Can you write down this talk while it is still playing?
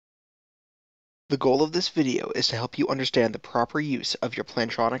The goal of this video is to help you understand the proper use of your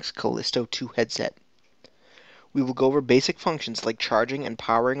Plantronics Calisto II headset. We will go over basic functions like charging and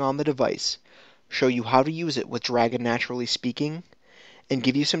powering on the device, show you how to use it with Dragon NaturallySpeaking, and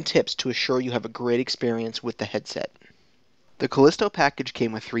give you some tips to assure you have a great experience with the headset. The Calisto package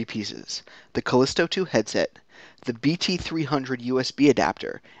came with 3 pieces: the Calisto II headset, the BT300 USB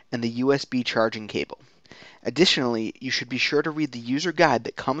adapter, and the USB charging cable. Additionally, you should be sure to read the user guide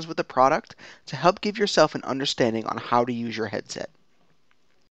that comes with the product to help give yourself an understanding on how to use your headset.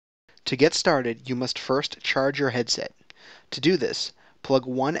 To get started, you must first charge your headset. To do this, plug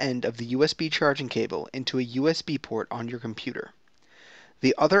one end of the USB charging cable into a USB port on your computer.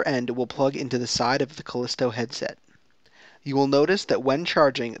 The other end will plug into the side of the Calisto headset. You will notice that when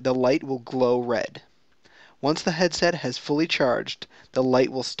charging, the light will glow red. Once the headset has fully charged, the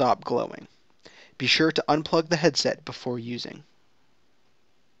light will stop glowing. Be sure to unplug the headset before using.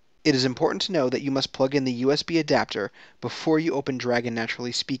 It is important to know that you must plug in the USB adapter before you open Dragon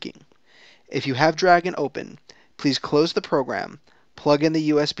NaturallySpeaking. If you have Dragon open, please close the program, plug in the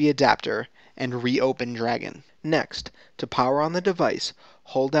USB adapter, and reopen Dragon. Next, to power on the device,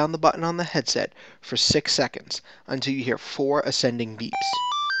 hold down the button on the headset for 6 seconds until you hear 4 ascending beeps.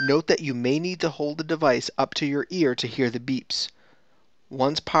 Note that you may need to hold the device up to your ear to hear the beeps.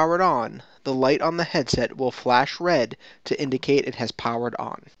 Once powered on, the light on the headset will flash red to indicate it has powered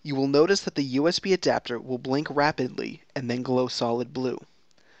on. You will notice that the USB adapter will blink rapidly and then glow solid blue.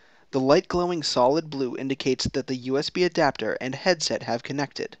 The light glowing solid blue indicates that the USB adapter and headset have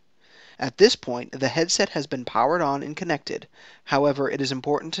connected. At this point, the headset has been powered on and connected. However, it is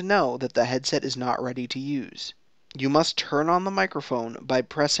important to know that the headset is not ready to use. You must turn on the microphone by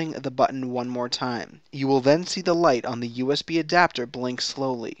pressing the button one more time. You will then see the light on the USB adapter blink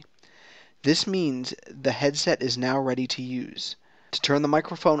slowly. This means the headset is now ready to use. To turn the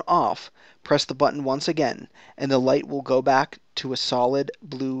microphone off, press the button once again, and the light will go back to a solid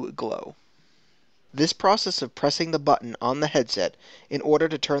blue glow. This process of pressing the button on the headset in order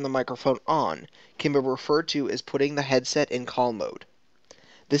to turn the microphone on can be referred to as putting the headset in call mode.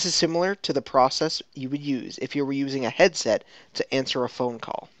 This is similar to the process you would use if you were using a headset to answer a phone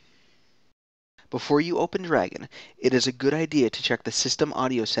call. Before you open Dragon, it is a good idea to check the system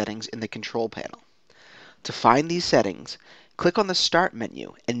audio settings in the control panel. To find these settings, click on the Start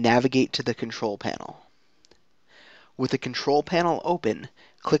menu and navigate to the control panel. With the control panel open,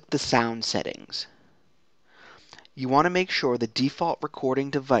 click the Sound settings. You want to make sure the default recording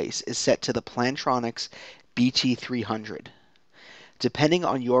device is set to the Plantronics BT300. Depending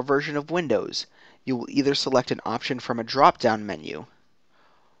on your version of Windows, you will either select an option from a drop-down menu,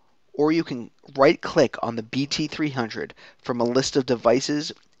 or you can right-click on the BT300 from a list of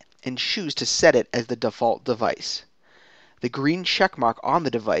devices and choose to set it as the default device. The green checkmark on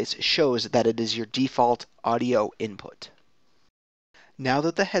the device shows that it is your default audio input. Now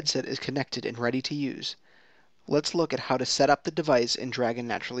that the headset is connected and ready to use, let's look at how to set up the device in Dragon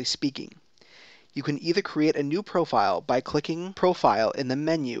NaturallySpeaking. You can either create a new profile by clicking Profile in the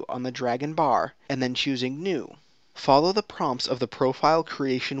menu on the Dragon bar and then choosing New. Follow the prompts of the Profile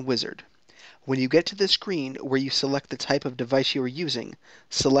Creation Wizard. When you get to the screen where you select the type of device you are using,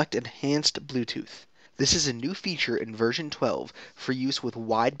 select Enhanced Bluetooth. This is a new feature in version 12 for use with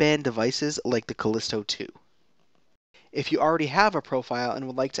wideband devices like the Calisto II. If you already have a profile and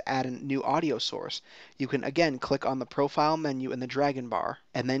would like to add a new audio source, you can again click on the Profile menu in the Dragon bar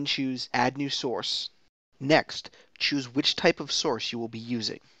and then choose Add New Source. Next, choose which type of source you will be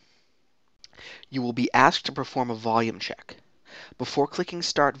using. You will be asked to perform a volume check. Before clicking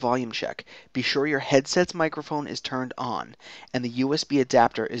Start Volume Check, be sure your headset's microphone is turned on and the USB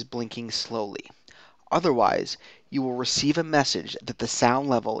adapter is blinking slowly. Otherwise, you will receive a message that the sound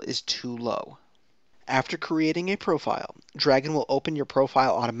level is too low. After creating a profile, Dragon will open your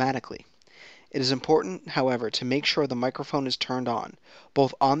profile automatically. It is important, however, to make sure the microphone is turned on,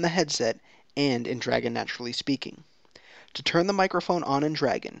 both on the headset and in Dragon NaturallySpeaking. To turn the microphone on in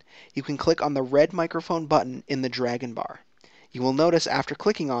Dragon, you can click on the red microphone button in the Dragon bar. You will notice after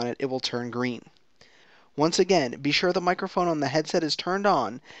clicking on it, it will turn green. Once again, be sure the microphone on the headset is turned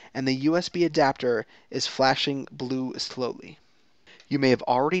on and the USB adapter is flashing blue slowly. You may have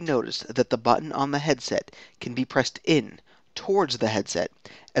already noticed that the button on the headset can be pressed in, towards the headset,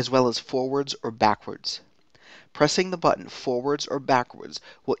 as well as forwards or backwards. Pressing the button forwards or backwards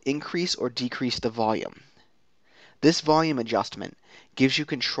will increase or decrease the volume. This volume adjustment gives you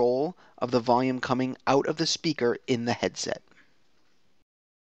control of the volume coming out of the speaker in the headset.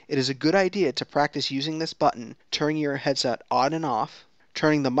 It is a good idea to practice using this button, turning your headset on and off,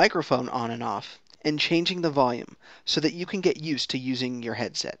 turning the microphone on and off, and changing the volume so that you can get used to using your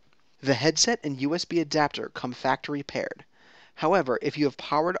headset. The headset and USB adapter come factory paired. However, if you have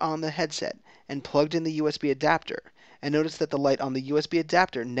powered on the headset and plugged in the USB adapter, and notice that the light on the USB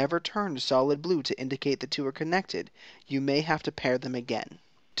adapter never turned solid blue to indicate the two are connected, you may have to pair them again.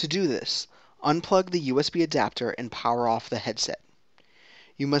 To do this, unplug the USB adapter and power off the headset.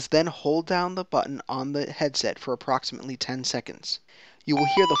 You must then hold down the button on the headset for approximately 10 seconds. You will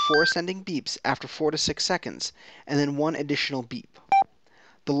hear the 4 ascending beeps after 4 to 6 seconds, and then 1 additional beep.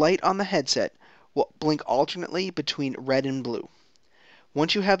 The light on the headset will blink alternately between red and blue.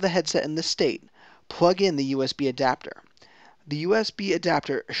 Once you have the headset in this state, plug in the USB adapter. The USB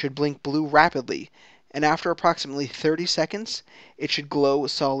adapter should blink blue rapidly, and after approximately 30 seconds, it should glow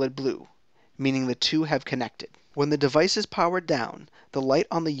solid blue, meaning the two have connected. When the device is powered down, the light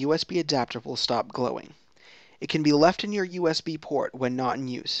on the USB adapter will stop glowing. It can be left in your USB port when not in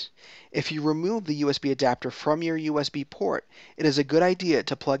use. If you remove the USB adapter from your USB port, it is a good idea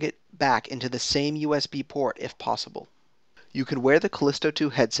to plug it back into the same USB port if possible. You can wear the Calisto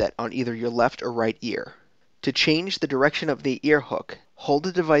II headset on either your left or right ear. To change the direction of the ear hook, hold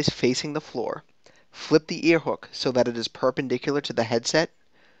the device facing the floor, flip the ear hook so that it is perpendicular to the headset,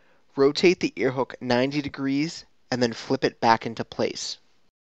 rotate the ear hook 90 degrees, and then flip it back into place.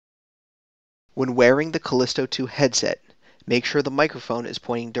 When wearing the Calisto II headset, make sure the microphone is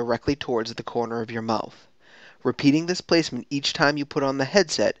pointing directly towards the corner of your mouth. Repeating this placement each time you put on the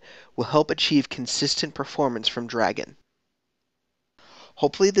headset will help achieve consistent performance from Dragon.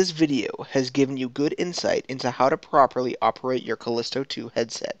 Hopefully this video has given you good insight into how to properly operate your Calisto II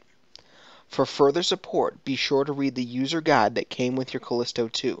headset. For further support, be sure to read the user guide that came with your Calisto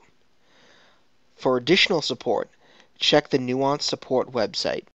II. For additional support, check the Nuance Support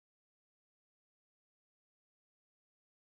website.